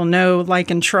time and people know,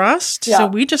 like, and trust. Yeah. So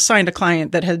we just signed a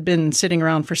client that had been sitting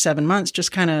around for 7 months,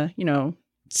 just kind of,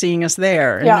 seeing us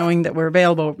there and knowing that we're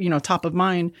available, top of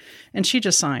mind. And she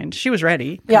just signed. She was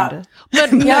ready. Kinda. Yeah.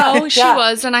 But no, she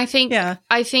was. And I think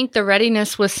the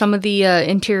readiness with some of the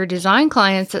interior design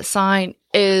clients that sign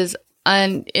is,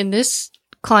 and in this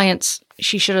client's,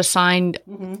 she should have signed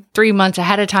 3 months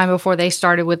ahead of time before they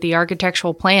started with the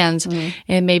architectural plans.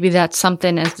 And maybe that's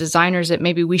something as designers that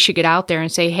maybe we should get out there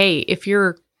and say, hey, if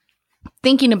you're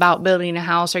thinking about building a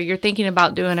house or you're thinking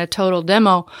about doing a total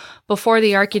demo before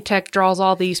the architect draws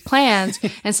all these plans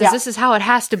and says, this is how it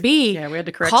has to be. Yeah, we had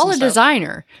to correct Call a some stuff.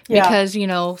 designer because,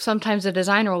 sometimes the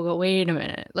designer will go, wait a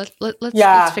minute,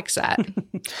 let's fix that.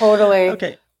 Totally.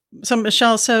 Okay. So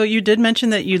Michelle, so you did mention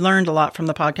that you learned a lot from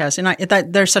the podcast, and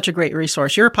that there's such a great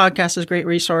resource. Your podcast is a great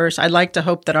resource. I'd like to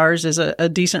hope that ours is a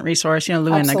decent resource.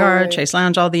 Luann Nagard, Chase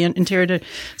Lounge, all the interior.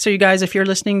 So you guys, if you're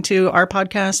listening to our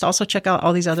podcast, also check out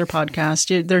all these other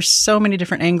podcasts. There's so many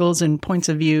different angles and points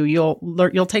of view.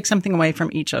 You'll take something away from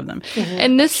each of them. Mm-hmm.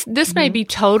 And this may be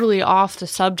totally off the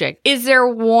subject. Is there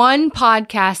one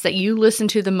podcast that you listen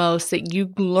to the most, that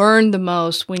you learned the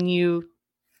most when you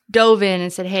dove in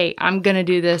and said, hey, I'm going to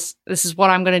do this. This is what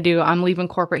I'm going to do. I'm leaving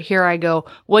corporate. Here I go.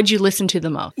 What'd you listen to the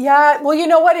most? Yeah. Well, you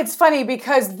know what? It's funny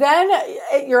because then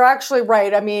you're actually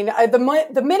right. I mean,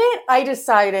 the minute I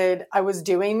decided I was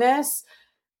doing this,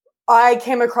 I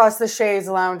came across the Chaise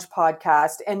Lounge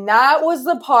podcast, and that was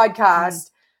the podcast.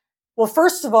 Well,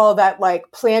 first of all, that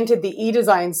planted the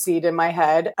eDesign seed in my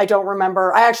head. I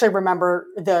actually remember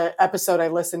the episode I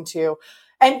listened to.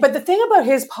 But the thing about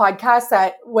his podcast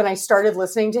that when I started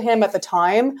listening to him at the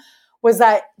time was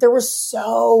that there were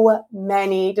so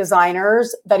many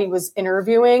designers that he was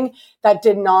interviewing that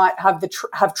did not have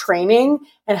have training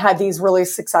and had these really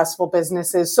successful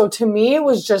businesses. So to me, it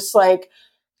was just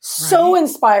so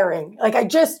inspiring.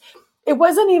 It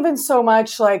wasn't even so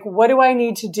much what do I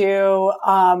need to do?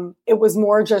 It was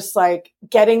more just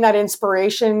getting that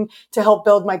inspiration to help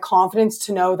build my confidence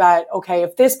to know that, okay,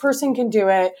 if this person can do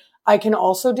it, I can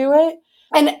also do it.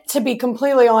 And to be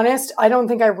completely honest, I don't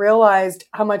think I realized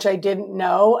how much I didn't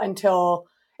know until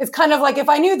it's kind of if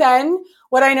I knew then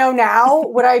what I know now,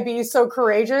 would I be so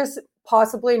courageous?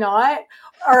 Possibly not.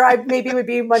 Or I maybe would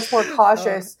be much more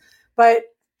cautious. But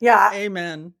yeah.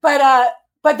 Amen. But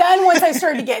then once I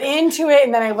started to get into it,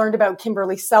 and then I learned about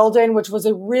Kimberly Seldon, which was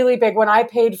a really big one. I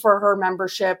paid for her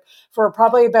membership for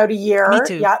probably about a year. Me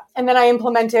too. Yeah. And then I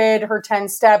implemented her 10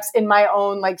 steps in my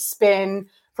own spin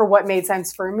for what made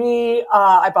sense for me.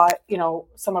 I bought,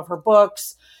 some of her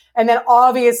books. And then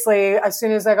obviously, as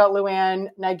soon as I got Luann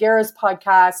Nigara's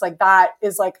podcast, that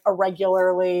is a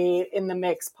regularly in the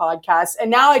mix podcast. And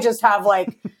now I just have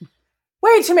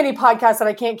way too many podcasts that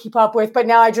I can't keep up with. But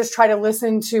now I just try to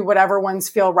listen to whatever ones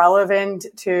feel relevant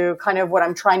to kind of what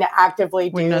I'm trying to actively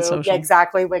do. Wingnut Social. Yeah,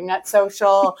 exactly. Wingnut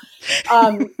Social.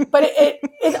 But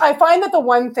I find that the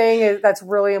one thing that's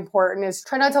really important is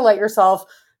try not to let yourself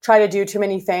try to do too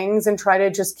many things and try to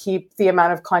just keep the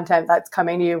amount of content that's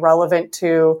coming to you relevant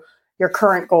to your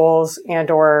current goals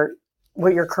and or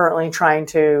what you're currently trying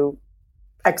to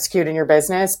execute in your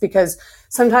business, because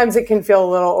sometimes it can feel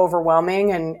a little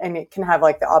overwhelming and it can have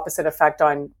the opposite effect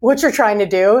on what you're trying to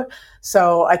do.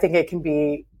 So I think it can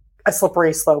be a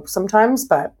slippery slope sometimes,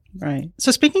 but. Right.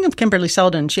 So speaking of Kimberly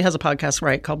Seldon, she has a podcast,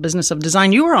 right, called Business of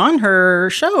Design. You were on her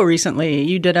show recently.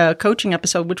 You did a coaching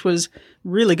episode, which was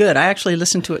really good. I actually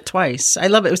listened to it twice. I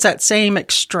love it. It was that same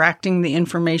extracting the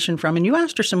information from, and you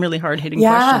asked her some really hard-hitting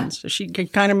questions. So she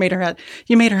kind of made her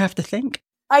have to think.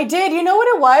 I did. You know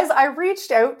what it was? I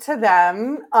reached out to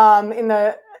them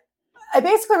I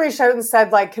basically reached out and said,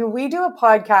 can we do a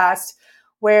podcast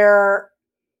where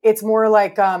it's more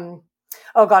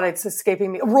oh God, it's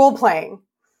escaping me, role playing.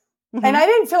 Mm-hmm. And I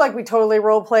didn't feel like we totally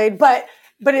role played, but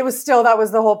it was still, that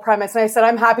was the whole premise. And I said,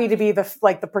 I'm happy to be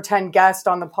the pretend guest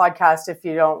on the podcast if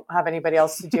you don't have anybody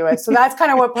else to do it. So that's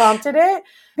kind of what prompted it,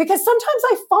 because sometimes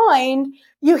I find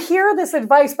you hear this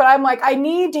advice, but I'm I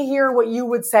need to hear what you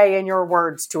would say in your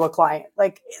words to a client.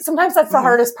 Sometimes that's the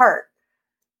hardest part.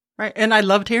 Right. And I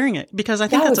loved hearing it because I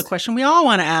think that's a question we all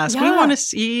want to ask. Yeah. We want to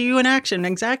see you in action.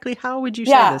 Exactly. How would you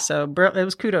say this? So it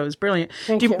was kudos. Brilliant.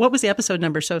 Thank you. What was the episode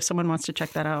number? So if someone wants to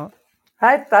check that out.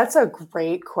 That's a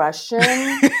great question.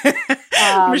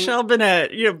 Michelle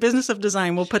Bennett, Business of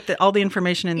Design. We'll put all the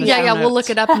information in the show notes. We'll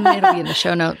look it up and it'll be in the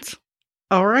show notes.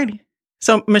 All righty.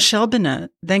 So Michelle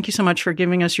Bennett, thank you so much for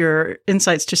giving us your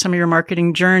insights to some of your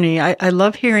marketing journey. I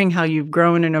love hearing how you've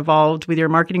grown and evolved with your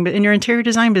marketing, but in your interior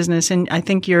design business. And I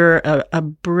think you're a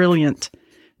brilliant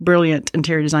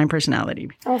interior design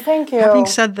personality. Oh, thank you. Having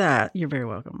said that, you're very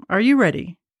welcome. Are you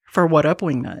ready for What Up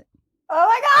Wingnut? Oh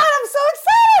my God, I'm so excited.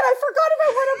 I forgot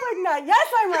about What Up Wingnut. Yes,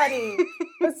 I'm ready.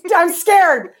 I'm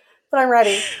scared, but I'm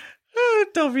ready.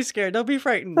 Don't be scared. Don't be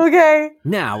frightened. Okay.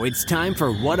 Now it's time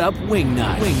for What Up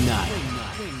Wingnut.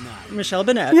 Michelle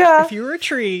Bennett, if you were a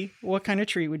tree, what kind of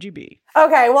tree would you be?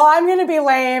 Okay, well, I'm going to be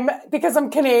lame because I'm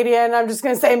Canadian. I'm just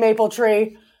going to say maple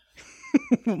tree.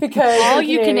 Because All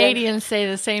you're you Canadians say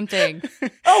the same thing.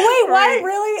 Oh wait, Right. what?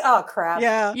 Really? Oh crap.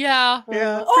 Yeah. Yeah.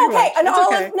 Yeah. Oh, pretty okay. much. No, It's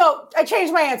okay. no, I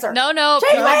changed my answer. No, Change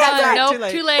you my are answer. done. Nope, Too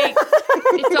late. too late.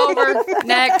 It's over.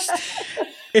 Next.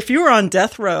 If you were on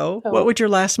death row, Oh. what would your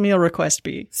last meal request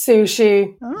be?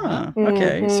 Sushi. Ah,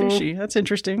 okay. Mhm. Sushi. That's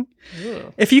interesting.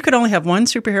 If you could only have one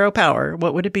superhero power,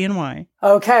 what would it be and why?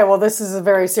 Okay, well, this is a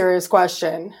very serious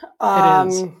question. It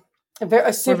is. A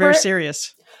We're very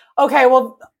serious. Okay,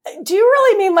 well, do you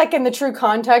really mean like in the true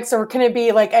context, or can it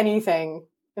be like anything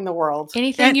in the world?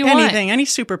 Anything you want. Anything, any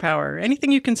superpower,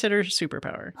 anything you consider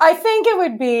superpower. I think it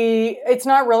would be, it's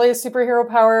not really a superhero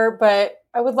power, but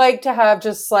I would like to have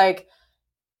just like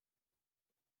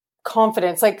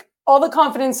confidence, like all the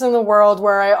confidence in the world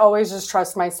where I always just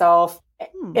trust myself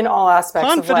in all aspects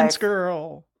of Confidence life.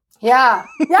 girl. Yeah.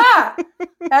 Yeah.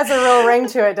 Has a real ring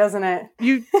to it, doesn't it?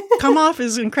 You come off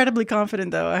as incredibly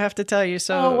confident, though, I have to tell you.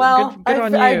 So Oh, well, good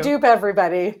on you. I dupe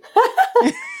everybody.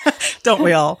 Don't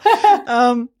we all?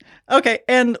 Okay.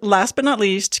 And last but not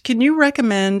least, can you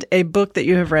recommend a book that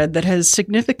you have read that has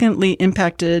significantly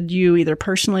impacted you either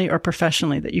personally or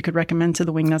professionally that you could recommend to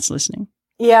the Wingnuts listening?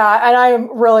 Yeah, and I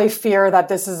really fear that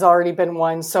this has already been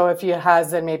one. So if it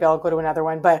has, then maybe I'll go to another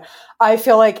one. But I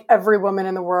feel like every woman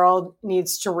in the world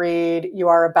needs to read You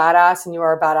Are a Badass and You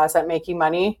Are a Badass at Making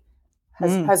Money.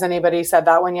 Has anybody said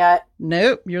that one yet?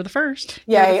 Nope. You're the first.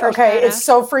 Yeah. You're the first Okay. badass. It's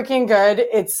so freaking good.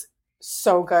 It's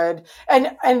so good.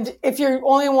 And if you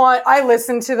only want, I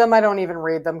listen to them. I don't even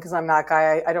read them because I'm that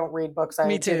guy. I don't read books. I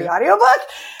Me do too. the audiobook.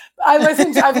 I've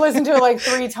listened to it like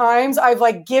 3 times. I've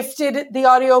like gifted the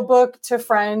audiobook to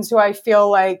friends who I feel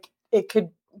like it could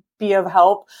be of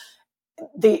help.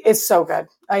 It's so good.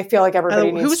 I feel like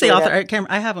everybody needs Who's to the read author? it. I can't.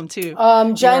 I have them too.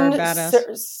 Jen You Are a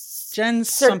Badass. Jen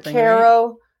something.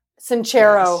 Right?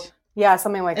 Sincero. Yes. Yeah,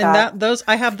 something like And that.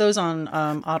 I have those on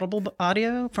Audible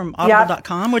audio from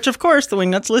audible.com, which of course the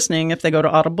Wingnuts listening, if they go to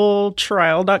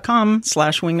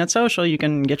audibletrial.com/wingnutsocial, you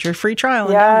can get your free trial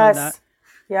and download that.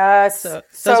 Yes. So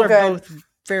So those are good. both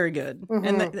very good.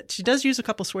 And she does use a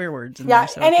couple swear words in Yeah, there.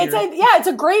 So and if it's you're- it's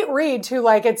a great read too.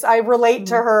 Like I relate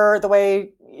to her the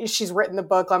way she's written the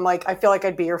book. I'm like, I feel like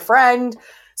I'd be your friend.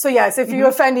 So yes, if you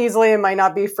offend easily, it might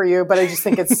not be for you, but I just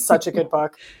think it's such a good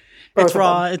book. Both it's of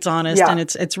raw, them. it's honest, Yeah. and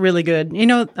it's really good. You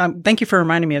know, thank you for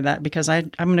reminding me of that because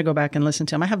I'm going to go back and listen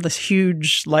to them. I have this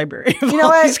huge library of You know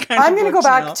all these what? kinds I'm of going to go books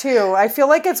back now. too. I feel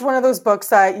like it's one of those books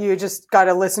that you just got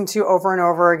to listen to over and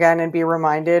over again and be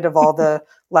reminded of all the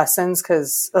lessons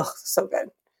because, so good.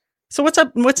 So what's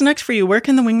up? What's next for you? Where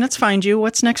can the Wingnuts find you?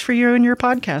 What's next for you and your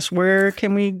podcast? Where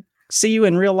can we see you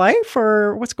in real life,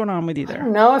 or what's going on with you I there?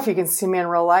 don't know if you can see me in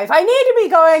real life. I need to be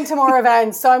going to more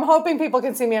events, so I'm hoping people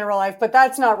can see me in real life, but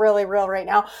that's not really real right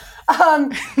now.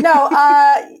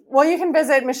 Well, you can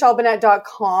visit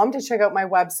michellebennett.com to check out my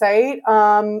website.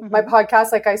 My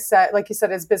podcast, like you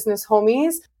said, is Business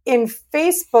Homies. In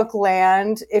Facebook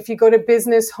land, if you go to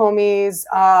Business Homies,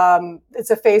 it's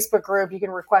a Facebook group. You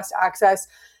can request access.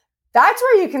 That's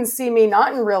where you can see me,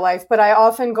 not in real life, but I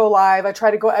often go live. I try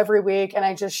to go every week and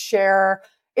I just share.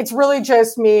 It's really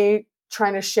just me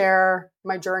trying to share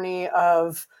my journey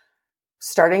of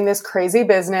starting this crazy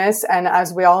business. And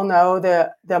as we all know,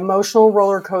 the emotional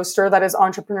roller coaster that is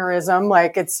entrepreneurism,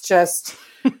 like it's just,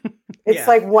 it's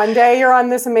like one day you're on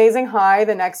this amazing high.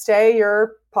 The next day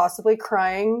you're possibly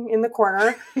crying in the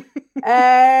corner.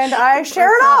 And I share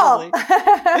it all.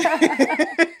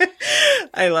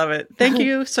 I love it. Thank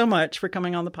you so much for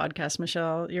coming on the podcast,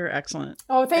 Michelle. You're excellent.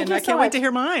 Oh, thank and you I so can't much. wait to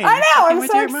hear mine. I know. can't I'm wait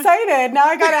to so hear mine. excited. Now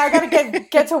I gotta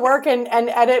get to work and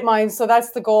edit mine. So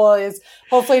that's the goal, is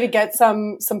hopefully to get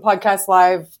some podcasts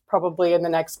live probably in the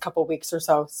next couple weeks or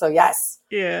so. So yes.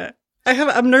 Yeah.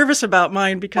 I'm nervous about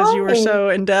mine because you were Fine. so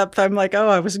in depth. I'm like, oh,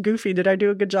 I was goofy. Did I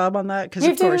do a good job on that? Because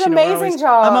You of course, did an we're amazing always-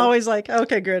 job. I'm always like,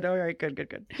 okay, good. All right,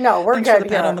 good. No, we're Thanks good for the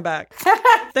pat here. on the back.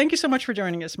 Thank you so much for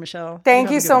joining us, Michelle. Thank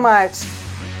have you a good so one. much.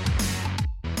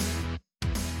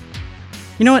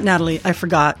 You know what, Natalie? I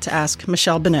forgot to ask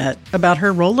Michelle Bennett about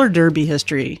her roller derby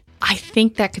history. I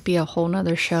think that could be a whole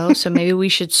nother show, so maybe we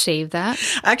should save that.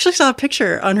 I actually saw a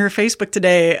picture on her Facebook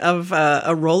today of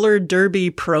a roller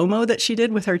derby promo that she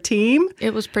did with her team.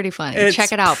 It was pretty funny. It's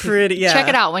Check it out. people. pretty- yeah. Check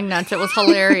it out, Wingnuts. It was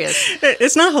hilarious.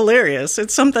 It's not hilarious.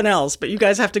 It's something else. But you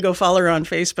guys have to go follow her on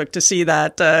Facebook to see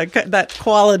that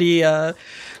quality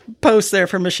post there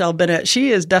from Michelle Bennett.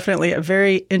 She is definitely a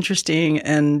very interesting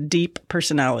and deep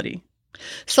personality.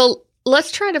 So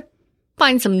let's try to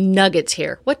find some nuggets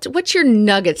here. What's your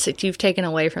nuggets that you've taken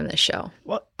away from this show?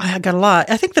 Well, I got a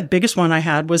lot. I think the biggest one I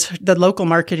had was the local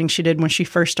marketing she did when she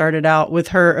first started out with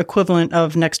her equivalent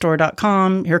of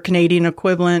Nextdoor.com, her Canadian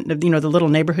equivalent of, the little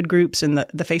neighborhood groups and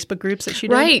the Facebook groups that she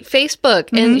did. Right, Facebook.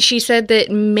 Mm-hmm. And she said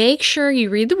that make sure you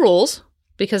read the rules,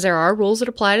 because there are rules that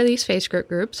apply to these Facebook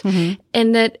groups,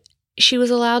 and that she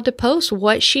was allowed to post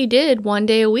what she did one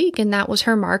day a week, and that was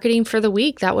her marketing for the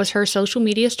week. That was her social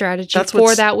media strategy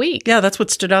for that week. Yeah, that's what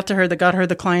stood out to her that got her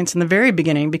the clients in the very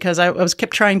beginning, because I was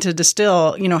kept trying to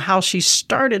distill, how she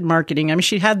started marketing. I mean,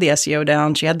 she had the SEO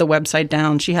down, she had the website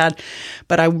down,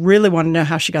 but I really wanted to know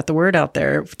how she got the word out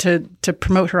there to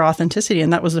promote her authenticity,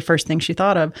 and that was the first thing she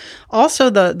thought of. Also,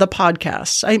 the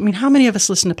podcasts. I mean, how many of us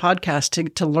listen to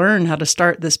podcasts to learn how to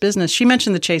start this business? She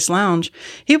mentioned the Chase Lounge.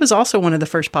 He was also one of the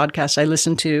first podcasts I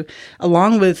listened to,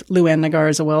 along with Luann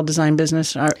Nagar's A Well-Designed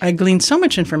Business. I gleaned so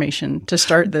much information to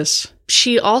start this.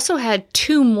 She also had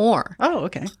 2 more. Oh,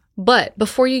 okay. But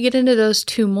before you get into those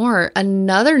 2 more,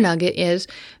 another nugget is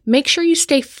make sure you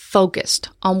stay focused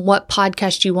on what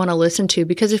podcast you want to listen to,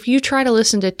 because if you try to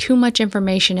listen to too much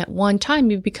information at one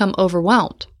time, you become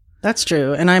overwhelmed. That's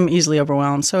true. And I'm easily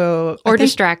overwhelmed. Or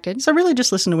distracted. So really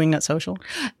just listen to Wingnut Social.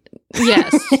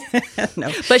 Yes.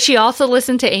 No. But she also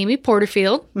listened to Amy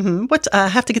Porterfield. Mm-hmm. I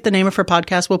have to get the name of her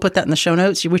podcast. We'll put that in the show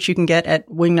notes, which you can get at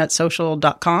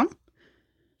wingnutsocial.com.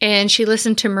 And she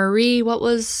listened to Marie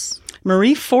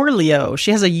Forleo.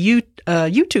 She has a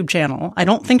YouTube channel. I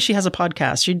don't think she has a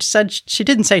podcast. She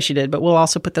didn't say she did, but we'll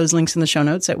also put those links in the show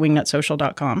notes at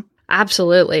wingnutsocial.com.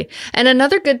 Absolutely. And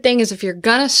another good thing is if you're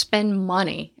going to spend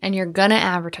money and you're going to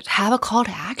advertise, have a call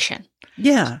to action.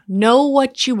 Yeah. Know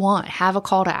what you want. Have a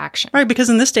call to action. Right. Because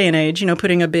in this day and age,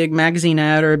 putting a big magazine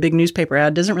ad or a big newspaper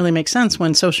ad doesn't really make sense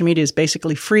when social media is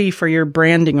basically free for your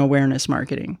branding awareness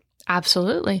marketing.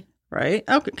 Absolutely. Right.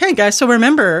 Okay, guys. So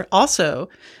remember also,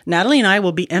 Natalie and I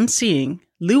will be emceeing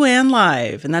Luann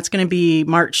Live, and that's going to be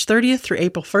March 30th through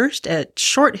April 1st at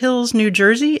Short Hills, New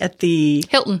Jersey at the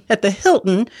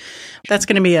Hilton. That's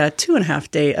going to be a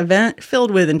 2.5-day event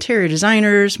filled with interior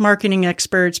designers, marketing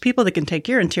experts, people that can take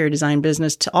your interior design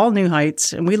business to all new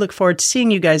heights. And we look forward to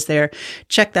seeing you guys there.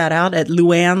 Check that out at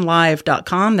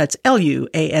luannlive.com. That's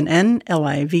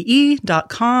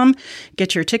LUANNLIVE.com.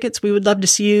 Get your tickets. We would love to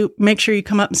see you. Make sure you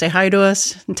come up and say hi to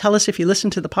us and tell us if you listen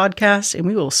to the podcast, and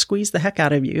we will squeeze the heck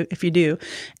out of you if you do.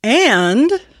 And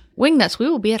Wingnuts, we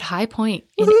will be at High Point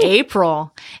in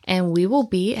April, and we will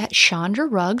be at Chandra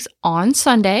Rugs on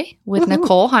Sunday with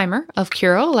Nicole Heimer of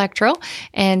Curo Electro,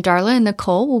 and Darla and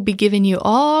Nicole will be giving you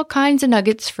all kinds of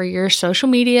nuggets for your social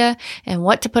media and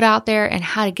what to put out there and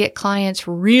how to get clients,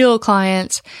 real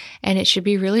clients, and it should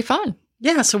be really fun.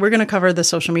 Yeah, so we're going to cover the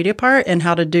social media part and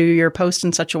how to do your post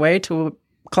in such a way to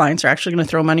clients are actually going to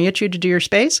throw money at you to do your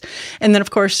space. And then,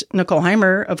 of course, Nicole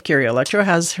Heimer of Curo Electro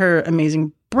has her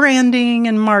amazing branding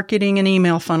and marketing and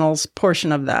email funnels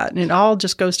portion of that. And it all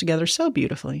just goes together so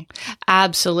beautifully.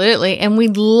 Absolutely. And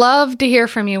we'd love to hear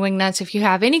from you, Wingnuts. If you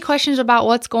have any questions about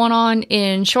what's going on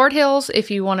in Short Hills, if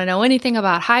you want to know anything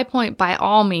about High Point, by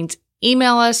all means,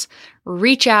 email us,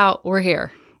 reach out. We're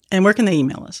here. And where can they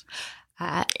email us?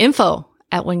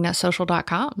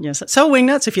 info@wingnutsocial.com. Yes. So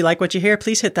Wingnuts, if you like what you hear,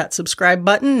 please hit that subscribe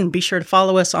button and be sure to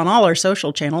follow us on all our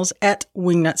social channels at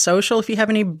Wingnut Social. If you have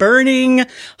any burning,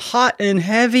 hot, and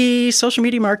heavy social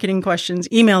media marketing questions,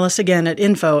 email us again at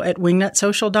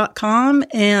info@wingnutsocial.com,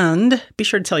 and be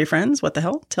sure to tell your friends,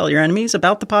 tell your enemies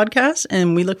about the podcast,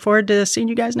 and we look forward to seeing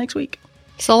you guys next week.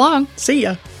 So long. See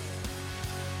ya.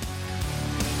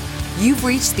 You've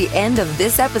reached the end of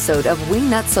this episode of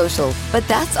Wingnut Social, but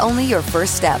that's only your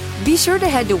first step. Be sure to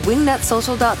head to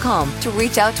wingnutsocial.com to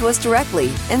reach out to us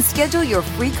directly and schedule your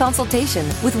free consultation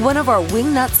with one of our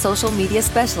Wingnut social media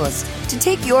specialists to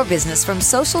take your business from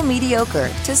social mediocre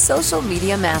to social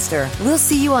media master. We'll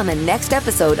see you on the next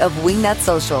episode of Wingnut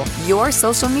Social, your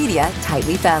social media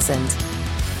tightly fastened.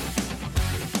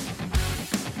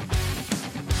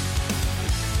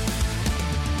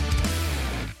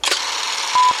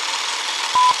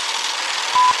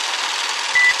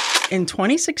 In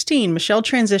 2016, Michelle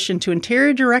transitioned to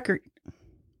interior director.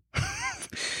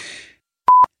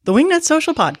 The Wingnut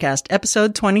Social Podcast,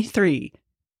 episode 23.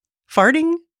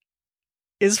 Farting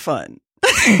is fun.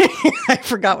 I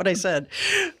forgot what I said.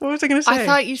 What was I going to say? I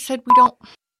thought you said we don't.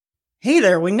 Hey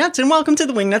there, Wingnuts, and welcome to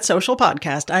the Wingnut Social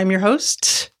Podcast. I'm your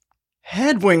host,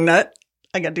 Head Wingnut.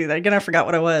 I got to do that again. I forgot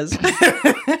what I was.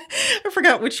 I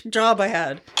forgot which job I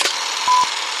had.